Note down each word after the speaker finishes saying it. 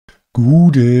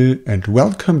Gude and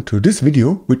welcome to this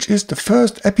video, which is the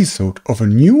first episode of a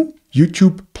new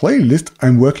YouTube playlist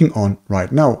I'm working on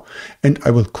right now. And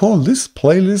I will call this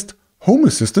playlist Home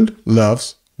Assistant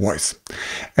Loves Voice.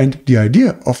 And the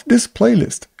idea of this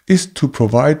playlist is to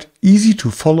provide easy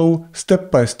to follow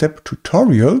step-by-step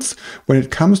tutorials when it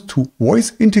comes to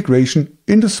voice integration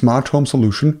in the smart home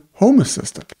solution Home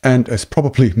Assistant. And as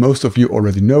probably most of you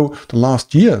already know, the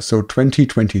last year, so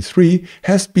 2023,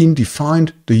 has been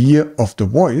defined the year of the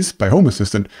voice by Home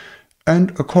Assistant.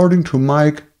 And according to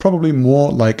Mike, probably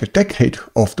more like a decade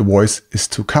of the voice is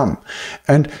to come.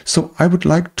 And so I would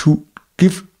like to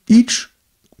give each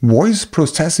voice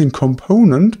processing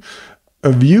component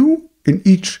a view in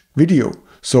each video.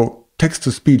 So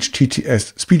text-to-speech,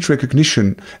 TTS, speech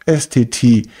recognition,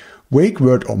 STT, wake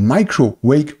word or micro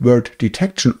wake word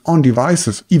detection on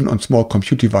devices, even on small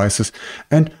compute devices,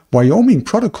 and Wyoming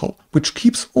protocol, which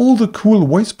keeps all the cool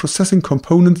voice processing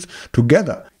components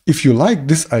together. If you like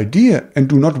this idea and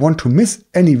do not want to miss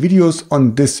any videos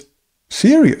on this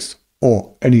series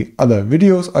or any other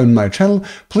videos on my channel,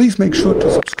 please make sure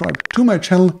to subscribe to my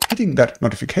channel, hitting that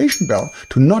notification bell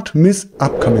to not miss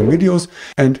upcoming videos,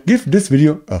 and give this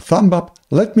video a thumb up.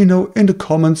 Let me know in the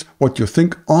comments what you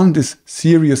think on this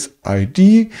series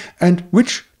idea and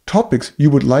which topics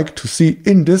you would like to see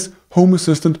in this Home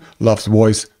Assistant Loves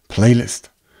Voice playlist.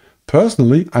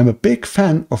 Personally, I'm a big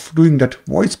fan of doing that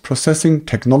voice processing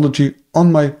technology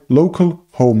on my local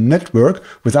home network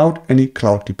without any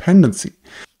cloud dependency.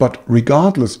 But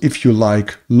regardless if you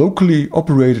like locally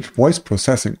operated voice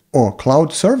processing or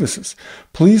cloud services,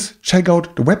 please check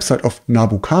out the website of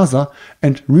Nabucasa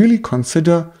and really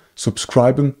consider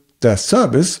subscribing their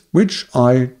service, which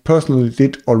I personally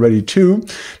did already too,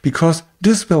 because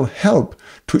this will help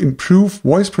to improve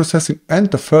voice processing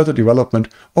and the further development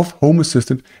of Home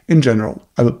Assistant in general.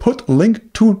 I will put a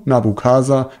link to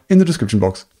Nabucasa in the description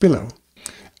box below.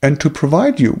 And to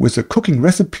provide you with a cooking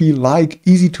recipe like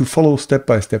easy to follow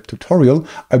step-by-step tutorial,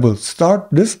 I will start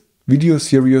this video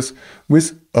series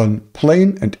with a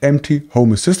plain and empty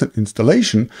Home Assistant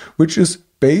installation, which is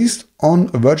based on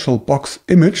a VirtualBox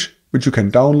image which you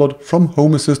can download from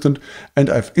Home Assistant, and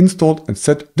I've installed and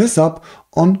set this up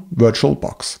on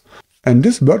VirtualBox. And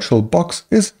this VirtualBox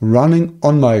is running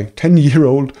on my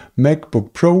 10-year-old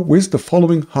MacBook Pro with the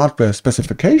following hardware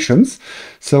specifications.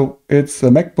 So it's a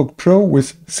MacBook Pro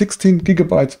with 16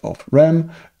 GB of RAM,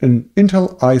 an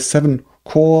Intel i7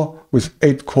 core with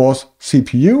 8 cores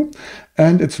CPU,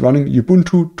 and it's running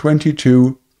Ubuntu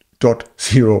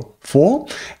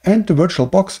 22.04, and the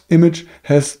VirtualBox image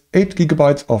has 8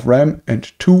 GB of RAM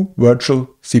and 2 virtual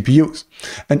CPUs.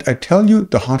 And I tell you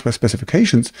the hardware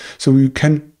specifications so you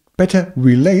can better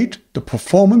relate the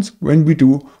performance when we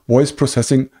do voice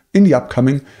processing in the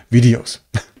upcoming videos.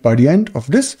 By the end of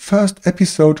this first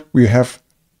episode, we have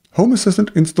Home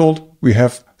Assistant installed, we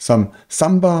have some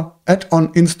Samba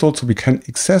add-on installed so we can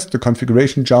access the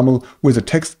configuration YAML with a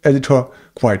text editor,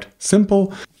 quite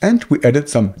simple, and we added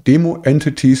some demo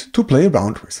entities to play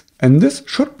around with. And this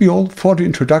should be all for the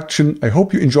introduction. I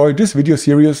hope you enjoyed this video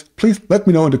series. Please let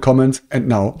me know in the comments, and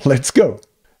now let's go.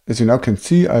 As you now can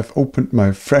see, I've opened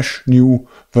my fresh new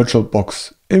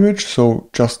VirtualBox image, so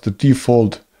just the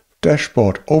default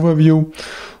dashboard overview.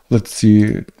 Let's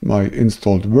see my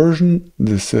installed version.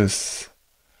 This is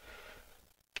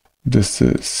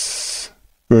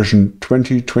version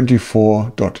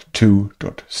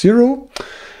 2024.2.0.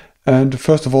 And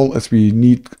first of all, as we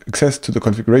need access to the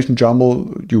configuration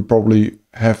YAML, you probably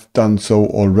have done so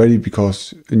already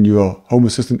because in your Home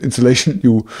Assistant installation,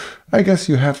 I guess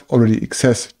you have already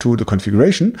access to the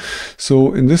configuration.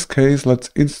 So in this case,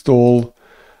 let's install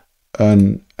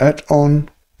an add-on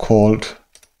called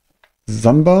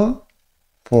Samba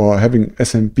for having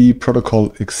SMB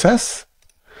protocol access.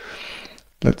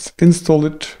 Let's install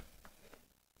it.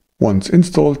 Once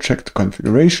installed, check the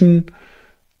configuration.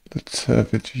 Let's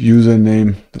have it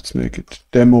username. Let's make it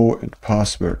demo and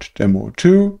password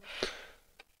demo2.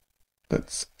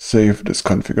 Let's save this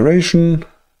configuration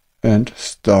and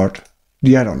start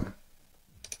the add-on.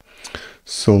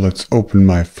 So let's open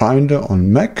my Finder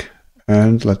on Mac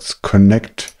and let's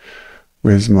connect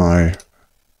with my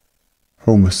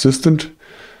Home Assistant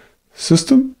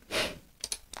system.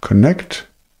 Connect.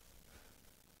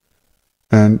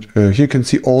 And here you can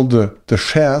see all the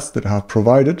shares that are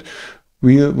provided.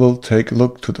 We will take a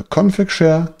look to the config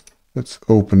share. Let's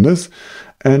open this.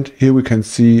 And here we can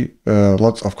see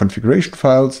lots of configuration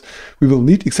files. We will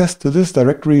need access to this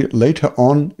directory later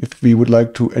on if we would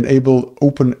like to enable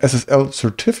OpenSSL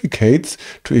certificates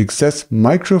to access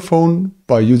microphone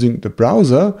by using the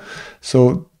browser.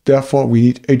 So therefore we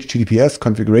need HTTPS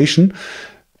configuration.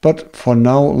 But for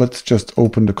now, let's just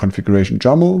open the configuration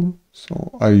YAML.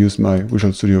 So I use my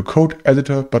Visual Studio Code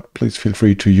editor, but please feel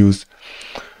free to use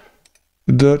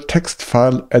the text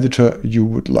file editor you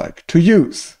would like to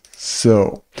use.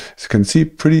 So as you can see,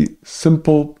 pretty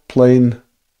simple, plain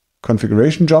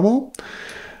configuration YAML.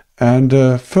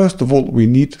 And first of all, we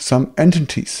need some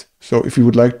entities. So if we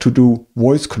would like to do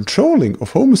voice controlling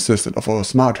of Home Assistant, of our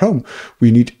smart home,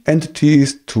 we need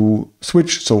entities to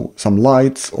switch. So some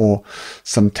lights or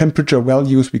some temperature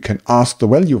values we can ask the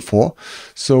value for.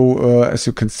 So as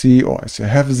you can see, or as you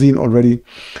have seen already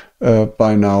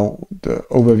by now, the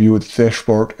overview of the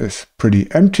dashboard is pretty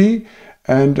empty.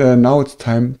 And now it's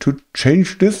time to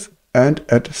change this and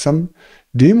add some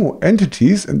demo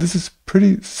entities. And this is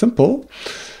pretty simple.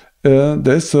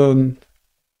 There's an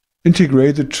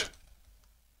integrated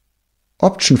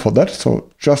option for that.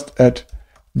 So just add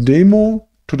demo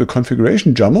to the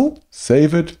configuration YAML,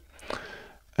 save it,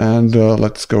 and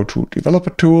let's go to developer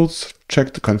tools,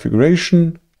 check the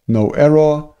configuration, no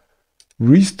error,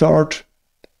 restart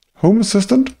Home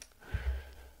Assistant.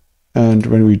 And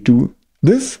when we do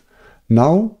this,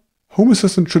 now Home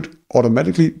Assistant should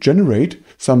automatically generate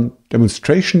some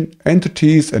demonstration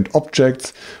entities and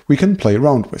objects we can play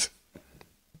around with.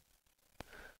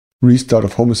 Restart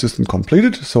of Home Assistant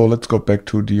completed. So let's go back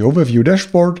to the overview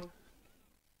dashboard.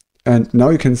 And now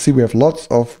you can see we have lots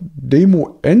of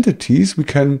demo entities we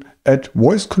can add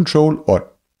voice control or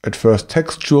at first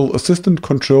textual assistant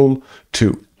control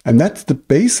to. And that's the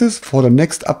basis for the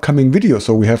next upcoming video.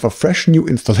 So we have a fresh new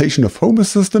installation of Home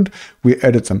Assistant. We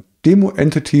added some demo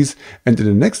entities, and in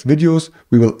the next videos,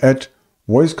 we will add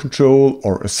voice control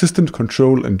or assistant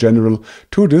control in general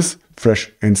to this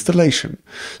fresh installation.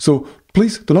 So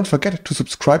please do not forget to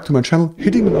subscribe to my channel,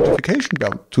 hitting the notification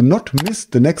bell to not miss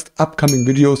the next upcoming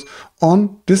videos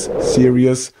on this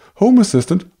series, Home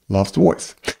Assistant Loves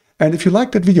Voice. And if you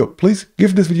liked that video, please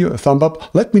give this video a thumb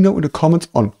up. Let me know in the comments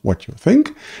on what you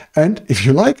think. And if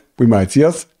you like, we might see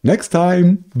us next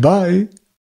time. Bye.